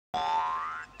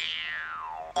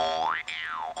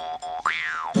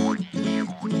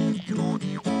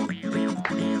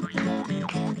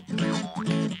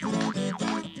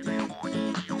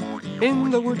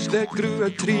In the woods there grew a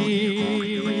tree,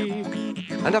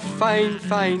 and a fine,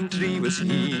 fine tree was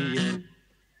he.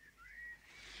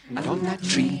 And on that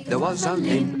tree there was a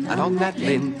limb, and on that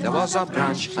limb there was a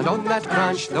branch, and on that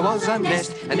branch there was a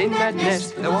nest, and in that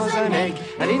nest there was an egg,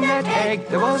 and in that egg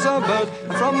there was a bird,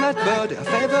 and from that bird a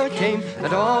feather came,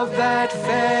 and of that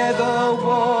feather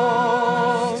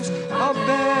was a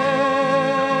bed.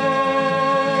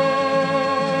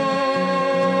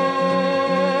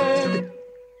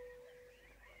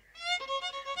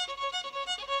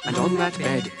 And on that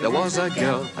bed there was a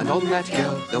girl, and on that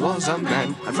girl there was a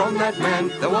man, and from that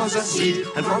man there was a seed,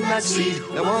 and from that seed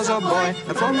there was a boy,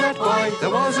 and from that boy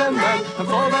there was a man, and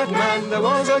for that man there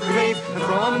was a grave, and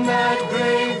from that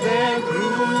grave there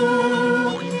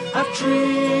grew a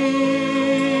tree.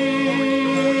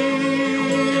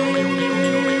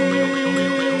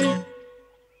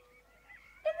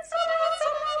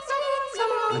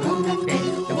 And on that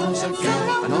bed there was a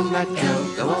girl, and on that girl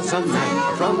there was a man,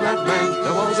 and from that man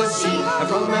there was a seed, and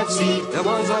from that seed there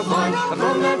was a boy, and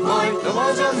from that boy there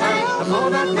was a man, and for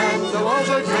that man there was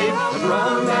a grave, and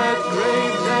from that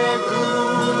grave there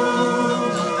grew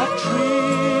a tree.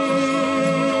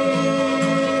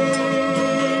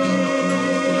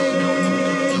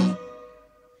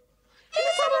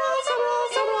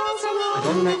 And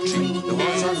on that tree there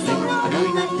was a limb, and on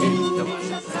that limb there was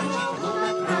a branch, and on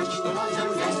that branch there was a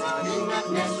nest, and in that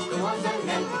nest there was an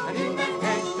egg, and in that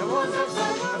egg there was a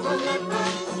bird, and from that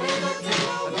bird a feather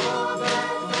came, and all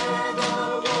that feather was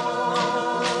a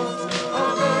bird.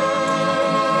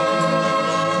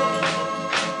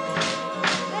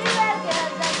 Very well,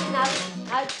 girls, that's enough.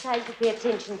 Now it's time to pay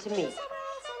attention to me.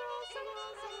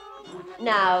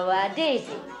 Now,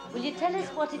 Daisy, will you tell us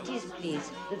what it is,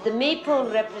 please, that the Maypole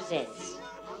represents?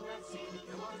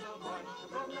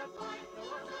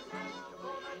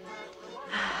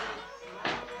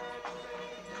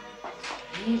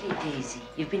 Really, Daisy,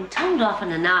 you've been toned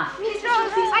often enough. Miss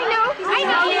Rose, I know.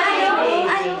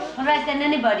 All right, then,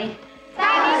 anybody?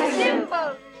 That is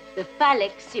simple. The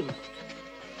phallic symbol.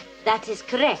 That is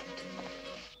correct.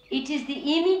 It is the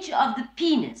image of the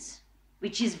penis,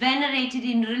 which is venerated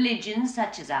in religions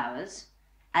such as ours,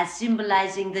 as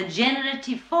symbolizing the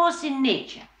generative force in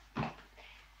nature.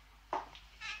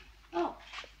 Oh,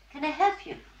 can I help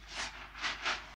you?